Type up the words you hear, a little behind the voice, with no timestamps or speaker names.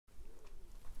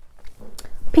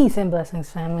Peace and blessings,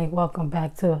 family. Welcome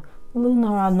back to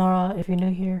Al-Nura. If you're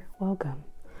new here, welcome.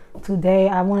 Today,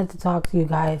 I wanted to talk to you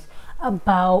guys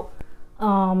about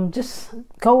just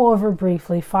go over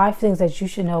briefly 5 things that you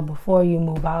should know before you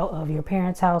move out of your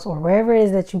parents' house or wherever it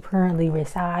is that you currently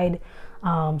reside.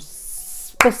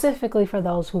 Specifically for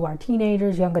those who are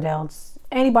teenagers, young adults,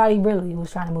 anybody really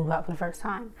who's trying to move out for the first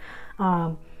time.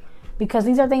 Because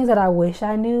these are things that I wish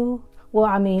I knew. Well,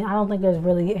 I mean, I don't think there's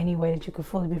really any way that you could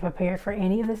fully be prepared for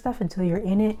any of this stuff until you're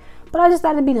in it. But I just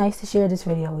thought it'd be nice to share this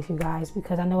video with you guys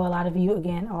because I know a lot of you,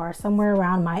 again, are somewhere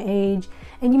around my age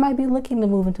and you might be looking to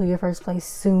move into your first place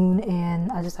soon.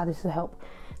 And I just thought this would help.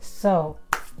 So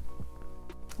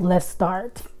let's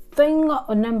start. Thing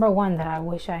number 1 that I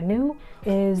wish I knew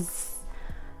is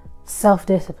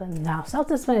self-discipline. Now,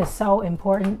 self-discipline is so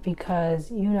important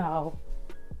because, you know,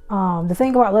 the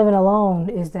thing about living alone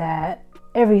is that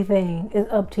everything is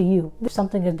up to you. If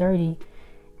something is dirty,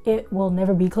 it will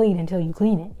never be clean until you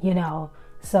clean it, you know.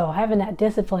 So having that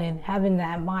discipline, having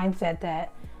that mindset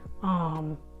that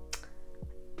I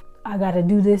gotta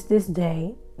do this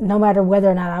day, no matter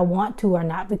whether or not I want to or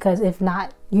not, because if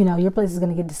not, you know, your place is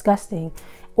gonna get disgusting.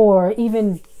 Or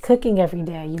even cooking every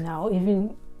day, you know,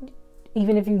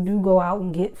 even if you do go out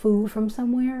and get food from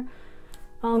somewhere,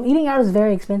 eating out is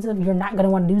very expensive. You're not going to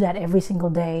want to do that every single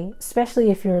day,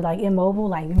 especially if you're like immobile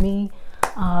like me.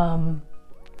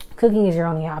 Cooking is your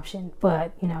only option,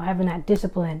 but you know, having that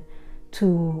discipline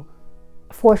to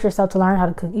force yourself to learn how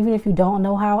to cook, even if you don't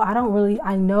know how.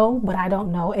 I know, but I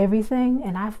don't know everything,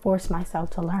 and I force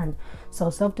myself to learn. So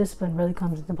self-discipline really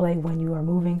comes into play when you are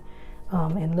moving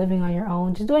and living on your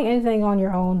own, just doing anything on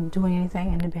your own, doing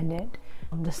anything independent.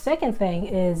 The second thing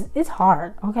is it's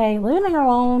hard, okay? Living on your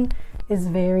own is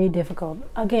very difficult.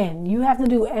 Again, you have to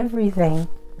do everything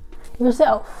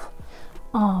yourself.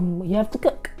 You have to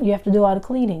cook, you have to do all the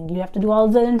cleaning, you have to do all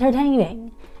the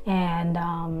entertaining, and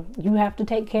you have to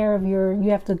take care of you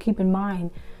have to keep in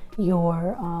mind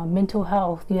your mental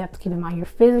health, you have to keep in mind your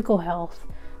physical health,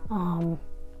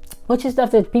 which is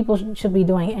stuff that people should be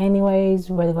doing anyways,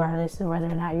 regardless of whether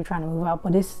or not you're trying to move out.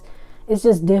 But it's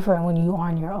just different when you're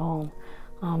on your own.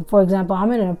 For example,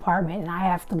 I'm in an apartment and I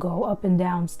have to go up and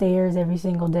down stairs every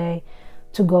single day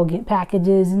to go get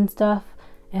packages and stuff.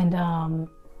 And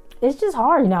it's just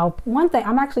hard, you know. One thing,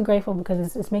 I'm actually grateful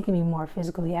because it's making me more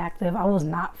physically active. I was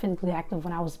not physically active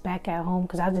when I was back at home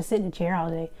because I just sit in a chair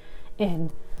all day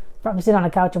and probably sit on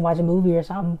the couch and watch a movie or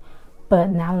something.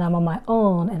 But now that I'm on my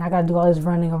own and I got to do all this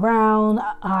running around,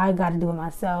 I got to do it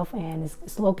myself. And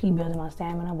it's low-key building my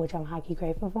stamina, which I'm high-key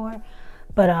grateful for.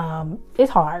 But it's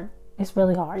hard. It's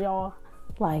really hard, y'all.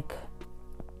 Like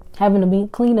having to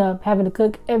clean up, having to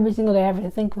cook every single day, having to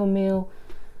think of a meal,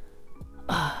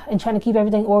 and trying to keep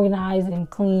everything organized and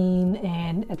clean,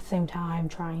 and at the same time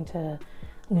trying to,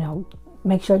 you know,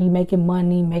 make sure you're making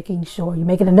money, making sure you're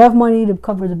making enough money to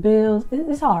cover the bills.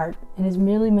 It's hard, and it's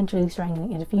really mentally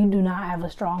straining. And if you do not have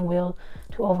a strong will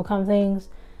to overcome things,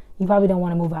 you probably don't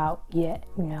want to move out yet,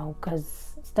 you know,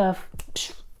 because stuff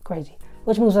crazy.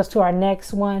 Which moves us to our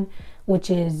next one, which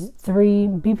is 3,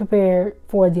 be prepared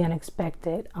for the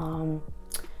unexpected.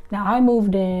 Now I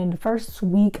moved in the first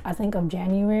week, I think, of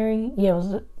January. Yeah, it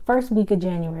was the first week of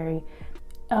January.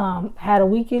 Had a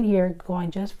weekend here going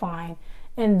just fine.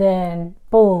 And then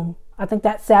boom, I think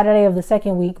that Saturday of the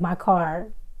second week, my car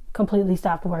completely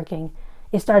stopped working.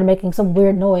 It started making some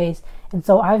weird noise. And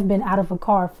so I've been out of a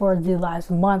car for the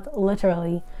last month,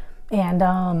 literally.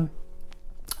 And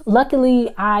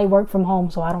luckily, I work from home,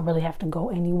 so I don't really have to go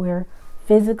anywhere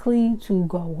physically to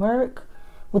go work,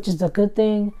 which is a good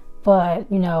thing.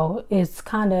 But, you know, it's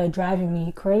kind of driving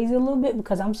me crazy a little bit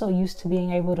because I'm so used to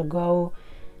being able to go,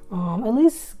 at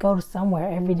least go to somewhere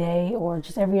every day or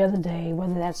just every other day,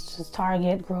 whether that's just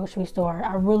Target, grocery store.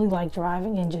 I really like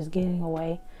driving and just getting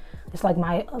away. It's like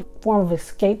my form of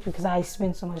escape because I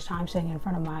spend so much time sitting in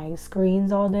front of my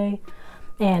screens all day.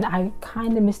 And I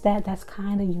kind of miss that. That's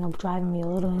kind of, you know, driving me a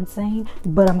little insane,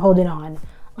 but I'm holding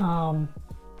on.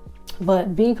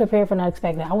 But being prepared for the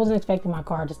unexpected. I wasn't expecting my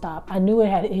car to stop. I knew it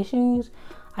had issues.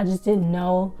 I just didn't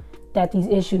know that these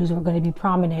issues were going to be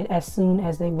prominent as soon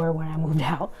as they were when I moved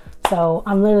out. So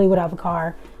I'm literally without a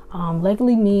car.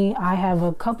 Luckily me, I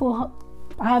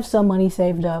have some money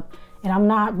saved up and I'm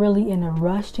not really in a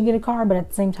rush to get a car, but at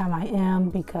the same time I am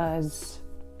because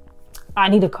I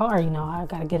need a car, you know, I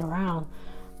got to get around.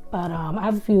 But I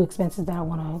have a few expenses that I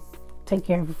want to take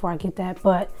care of before I get that.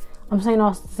 But I'm saying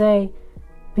also to say,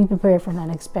 be prepared for the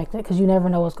unexpected because you never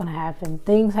know what's going to happen.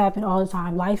 Things happen all the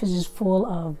time. Life is just full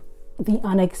of the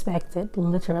unexpected,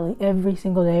 literally every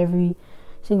single day, every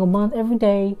single month, every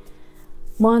day.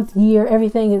 month, year,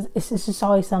 everything it's just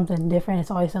always something different.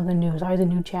 It's always something new. It's always a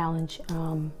new challenge.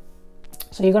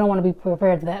 So you're gonna want to be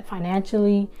prepared for that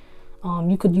financially.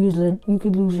 You could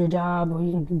lose your job, or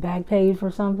you can be back paid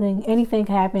for something. Anything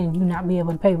can happen and you not be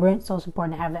able to pay rent. So it's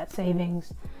important to have that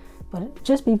savings. But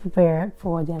just be prepared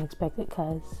for the unexpected,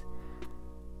 because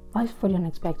life's pretty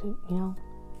unexpected, you know.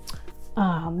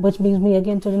 Which brings me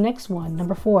again to the next one.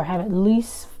 Number 4, have at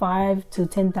least $5,000 to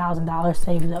 $10,000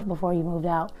 saved up before you moved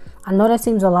out. I know that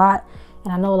seems a lot,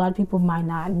 and I know a lot of people might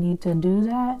not need to do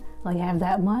that, like have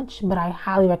that much, but I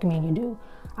highly recommend you do.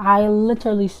 I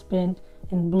literally spent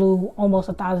and blew almost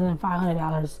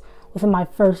 $1,500 within my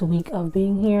first week of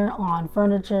being here on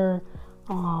furniture,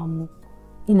 you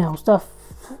know, stuff,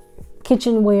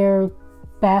 kitchenware,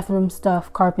 bathroom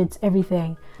stuff, carpets,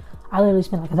 everything. I literally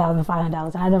spent like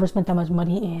 $1,500, and I never spent that much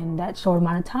money in that short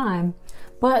amount of time.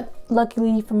 But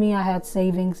luckily for me, I had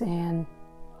savings, and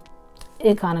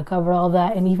it kind of covered all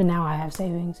that. And even now I have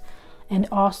savings. And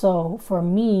also for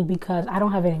me, because I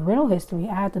don't have any rental history,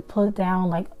 I had to put down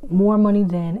like more money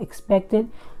than expected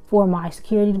for my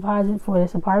security deposit for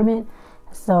this apartment.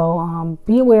 So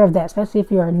be aware of that, especially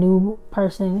if you're a new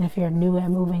person. If you're new at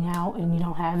moving out and you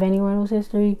don't have any rentals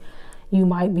history, you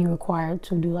might be required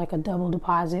to do like a double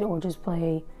deposit, or just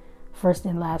pay first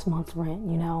and last month's rent,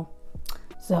 you know.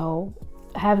 So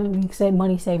having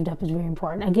money saved up is very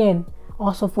important. Again,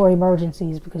 also for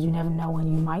emergencies, because you never know when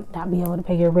you might not be able to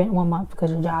pay your rent one month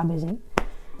because your job isn't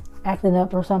acting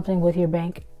up or something with your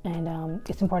bank. And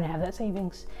it's important to have that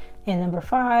savings. And number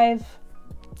 5,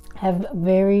 have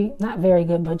not very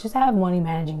good, but just have money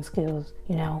managing skills.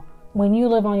 You know, when you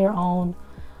live on your own,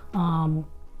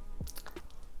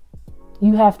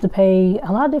 you have to pay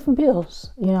a lot of different bills.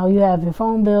 You know, you have your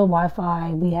phone bill,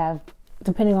 Wi-Fi. We have,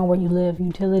 depending on where you live,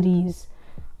 utilities.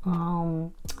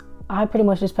 I pretty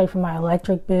much just pay for my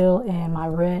electric bill and my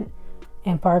rent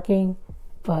and parking,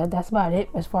 but that's about it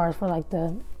as far as for like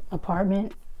the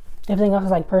apartment. Everything else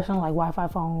is like personal, like Wi-Fi,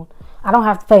 phone. I don't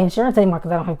have to pay insurance anymore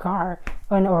because I don't have a car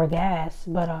or gas,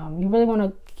 but you really want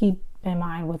to keep in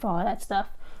mind with all of that stuff.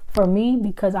 For me,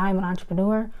 because I'm an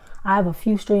entrepreneur, I have a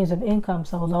few streams of income,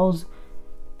 so those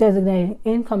designated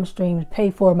income streams pay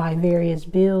for my various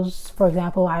bills. For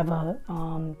example, I have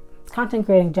a content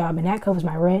creating job, and that covers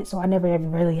my rent, so I never ever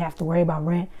really have to worry about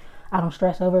rent. I don't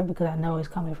stress over it because I know it's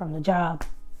coming from the job,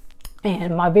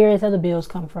 and my various other bills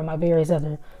come from my various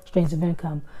other streams of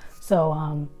income.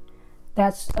 So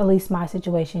that's at least my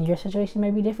situation. Your situation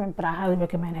may be different, but I highly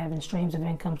recommend having streams of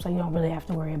income so you don't really have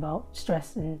to worry about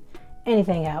stressing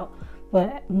anything out.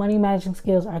 But money managing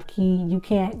skills are key. You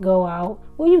can't go out,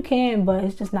 well, you can, but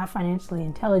it's just not financially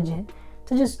intelligent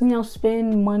to just, you know,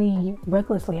 spend money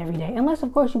recklessly every day. Unless,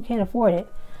 of course, you can't afford it.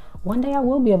 One day I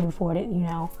will be able to afford it, you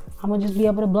know. I'm going to just be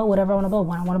able to blow whatever I want to blow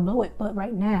when I want to blow it. But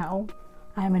right now,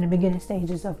 I am in the beginning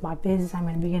stages of my business. I'm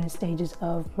in the beginning stages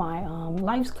of my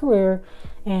life's career.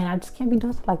 And I just can't be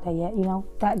doing stuff like that yet, you know.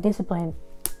 That discipline,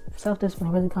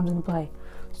 self-discipline really comes into play.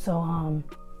 So,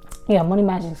 yeah, money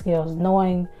managing skills,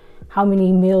 knowing how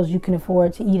many meals you can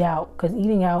afford to eat out, because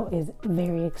eating out is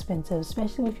very expensive,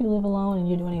 especially if you live alone and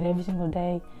you're doing it every single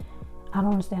day. I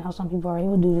don't understand how some people are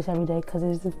able to do this every day, because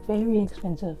it's very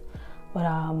expensive. But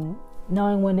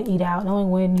knowing when to eat out,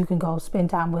 knowing when you can go spend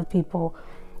time with people,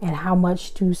 and how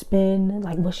much to spend,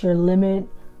 like what's your limit,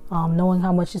 knowing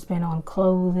how much to spend on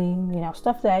clothing, you know,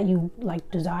 stuff that you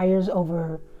like, desires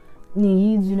over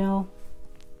needs, you know.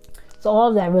 So all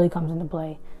of that really comes into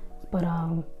play. But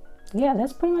yeah,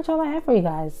 that's pretty much all I have for you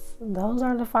guys. Those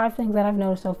are the 5 things that I've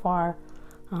noticed so far.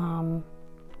 I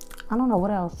don't know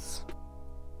what else.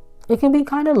 It can be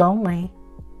kind of lonely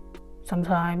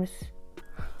sometimes.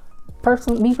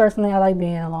 Me personally, I like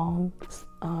being alone.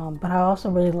 But I also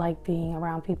really like being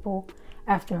around people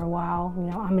after a while. You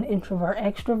know, I'm an introvert,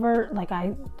 extrovert. Like,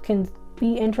 I can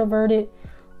be introverted,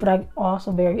 but I'm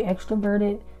also very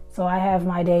extroverted. So I have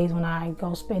my days when I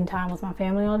go spend time with my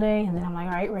family all day, and then I'm like,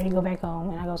 all right, ready to go back home,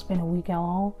 and I go spend a week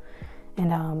alone.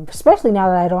 And especially now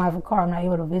that I don't have a car, I'm not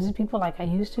able to visit people like I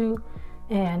used to.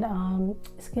 And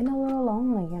it's getting a little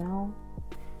lonely, you know.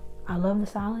 I love the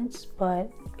silence,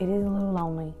 but it is a little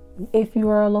lonely. If you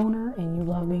are a loner and you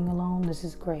love being alone, this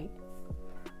is great.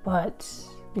 But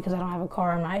because I don't have a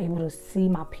car, I'm not able to see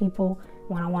my people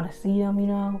when I want to see them, you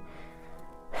know.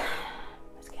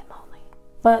 It's getting lonely.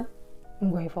 But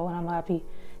I'm grateful and I'm happy.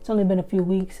 It's only been a few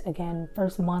weeks. Again,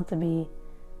 first month to be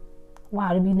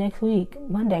next week.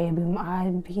 Monday,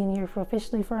 I'll be in here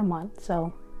officially for a month.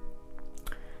 So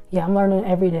yeah, I'm learning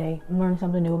every day. I'm learning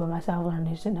something new about myself,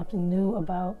 learning something new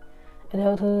about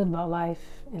adulthood, about life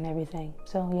and everything.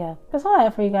 So yeah, that's all I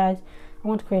have for you guys. I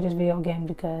want to create this video again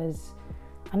because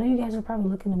I know you guys are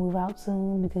probably looking to move out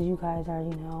soon because you guys are,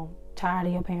 you know, tired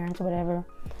of your parents or whatever.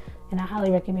 And I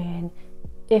highly recommend,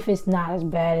 if it's not as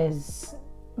bad as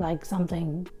like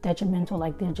something detrimental,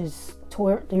 like they're just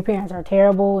your parents are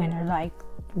terrible and they're like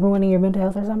ruining your mental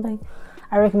health or something,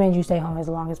 I recommend you stay home as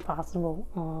long as possible,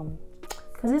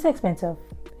 because it's expensive.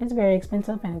 It's very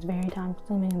expensive and it's very time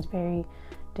consuming. It's very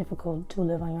difficult to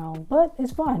live on your own, but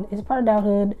it's fun. It's part of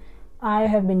adulthood. I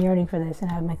have been yearning for this,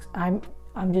 and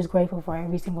I'm just grateful for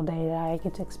every single day that I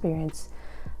get to experience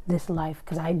this life,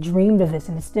 because I dreamed of this,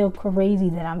 and it's still crazy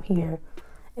that I'm here.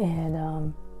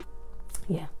 And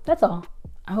yeah, that's all.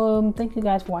 Thank you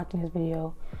guys for watching this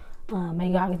video.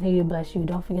 May God continue to bless you.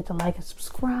 Don't forget to like and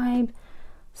subscribe.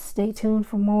 Stay tuned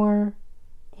for more.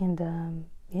 And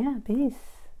yeah, peace.